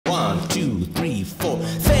2, 3, 4.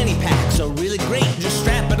 Fanny packs are really great. Just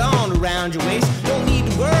strap it on around your waist. Don't need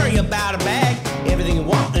to worry about a bag. Everything you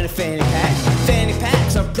want in a fanny pack. Fanny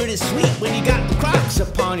packs are pretty sweet when you got the Crocs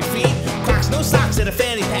upon your feet. Crocs, no socks in a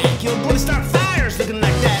fanny pack. You'll boy start fires looking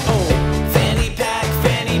like that. Oh, fanny pack,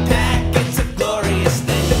 it's a glorious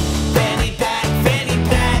thing. Fanny pack, fanny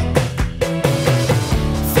pack,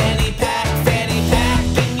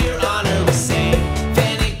 in your honor we sing.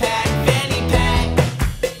 Fanny pack,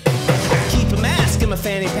 I keep a mask in my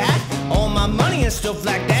fanny pack, all my money and stuff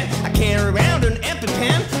like that. I carry around an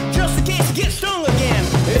EpiPen just in case you get stung again.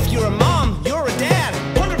 If you're a mom, you're a dad,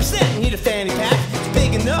 100% need a fanny pack. It's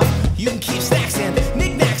big enough, you can keep snacks and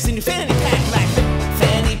knickknacks in your fanny pack. Like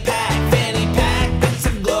fanny pack, it's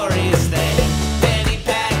a glorious thing. Fanny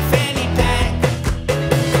pack,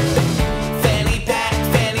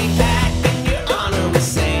 in your honor we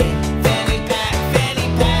sing. Fanny pack.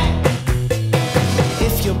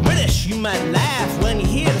 If you're British, you might laugh when you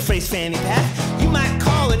hear the phrase fanny pack. You might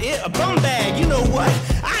call it a bumbag. You know what?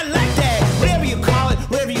 I like that. Whatever you call it,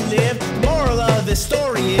 wherever you live. The moral of this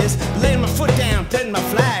story is laying my foot down, planting my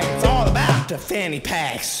flag. It's all about the fanny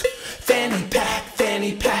packs.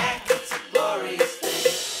 Fanny pack.